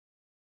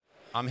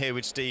I'm here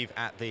with Steve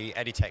at the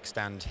Editec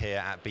stand here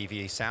at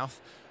BVE South.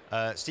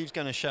 Steve's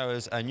going to show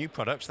us a new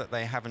product that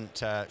they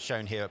haven't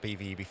shown here at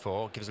BVE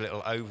before. Give us a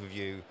little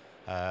overview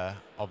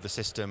of the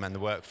system and the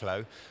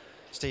workflow.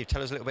 Steve,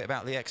 tell us a little bit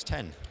about the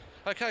X10.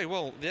 Okay,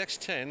 well, the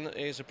X10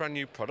 is a brand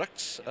new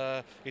product.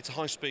 It's a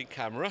high-speed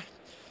camera.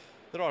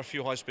 There are a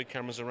few high-speed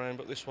cameras around,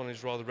 but this one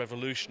is rather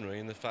revolutionary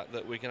in the fact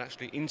that we can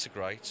actually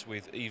integrate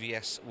with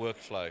EVS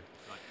workflow.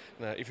 Right.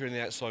 Now, if you're in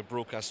the outside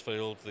broadcast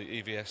field, the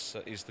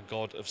EVS is the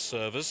god of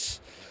servers,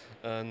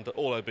 and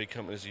all OB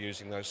companies are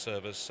using those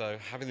servers. So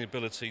having the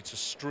ability to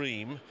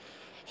stream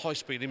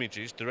high-speed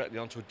images directly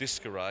onto a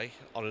disk array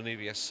on an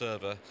EVS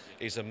server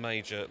is a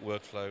major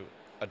workflow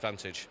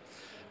advantage.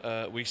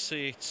 We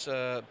see it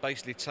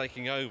basically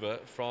taking over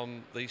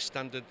from the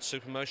standard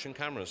supermotion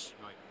cameras.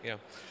 Right. Yeah.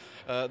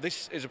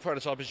 This is a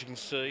prototype, as you can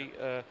see.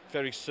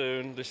 Very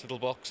soon, this little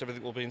box,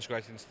 everything will be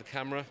integrated into the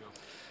camera. Sure.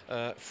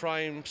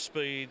 Frame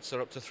speeds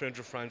are up to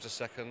 300 frames a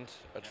second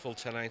at full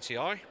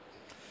 1080i.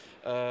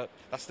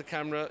 That's the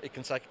camera. It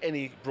can take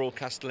any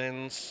broadcast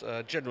lens.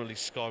 Generally,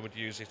 Sky would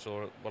use it,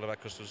 or one of our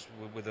customers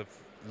with a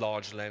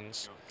large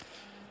lens. Sure.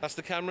 That's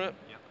the camera.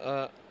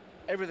 Yep.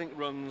 Everything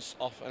runs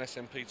off an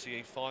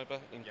SMPTE fibre,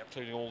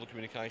 including all the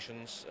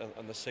communications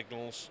and the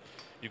signals.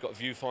 You've got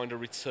viewfinder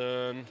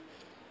return.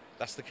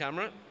 That's the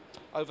camera.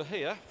 Over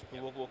here,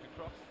 we'll walk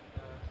across.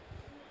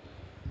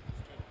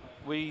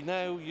 We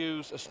now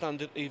use a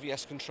standard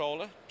EVS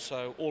controller,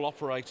 so all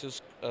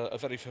operators are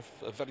very au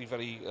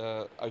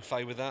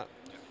fait with that.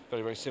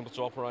 Very, very simple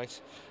to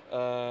operate.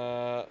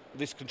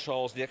 This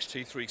controls the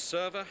XT3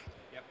 server.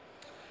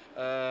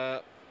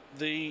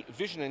 The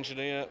vision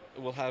engineer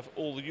will have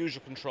all the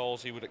usual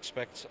controls he would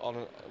expect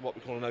on what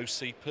we call an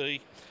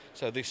OCP.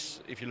 So this,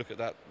 if you look at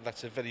that,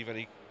 that's a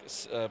very,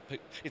 it's a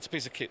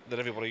piece of kit that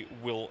everybody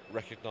will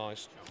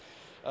recognise.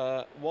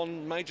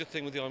 One major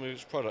thing with the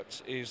iMovie's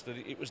product is that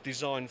it was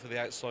designed for the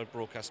outside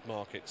broadcast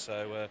market,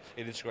 so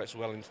it integrates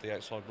well into the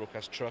outside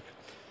broadcast truck.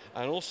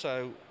 And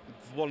also,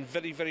 one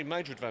very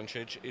major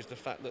advantage is the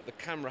fact that the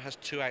camera has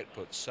two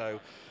outputs,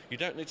 so you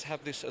don't need to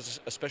have this as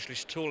a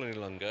specialist tool any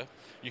longer.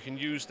 You can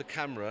use the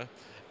camera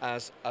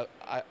as a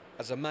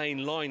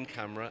main line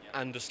camera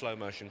and a slow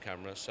motion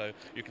camera. So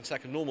you can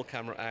take a normal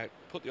camera out,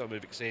 put the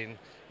iMovie in,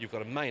 you've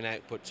got a main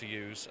output to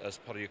use as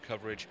part of your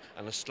coverage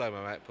and a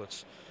slow-mo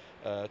output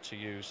to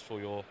use for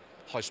your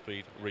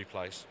high-speed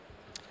replays.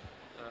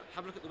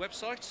 Have a look at the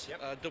website,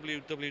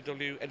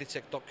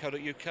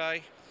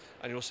 www.editec.co.uk,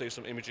 and you'll see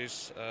some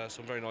images,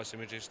 some very nice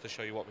images to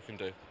show you what we can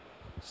do.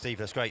 Steve,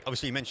 that's great.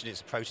 Obviously, you mentioned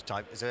it's a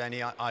prototype. Is there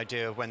any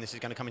idea of when this is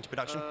going to come into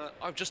production?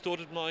 I've just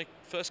ordered my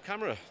first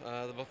camera,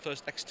 my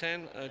first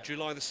X10.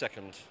 July the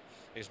 2nd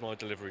is my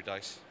delivery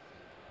date.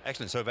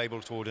 Excellent, so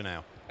available to order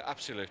now?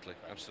 Absolutely,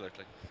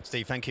 absolutely.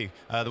 Steve, thank you.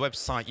 The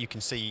website you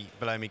can see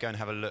below me, go and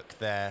have a look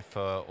there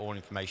for all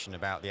information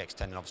about the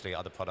X10 and obviously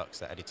other products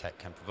that Editec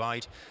can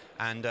provide.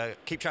 And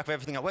keep track of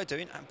everything that we're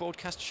doing at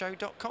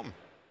broadcastshow.com.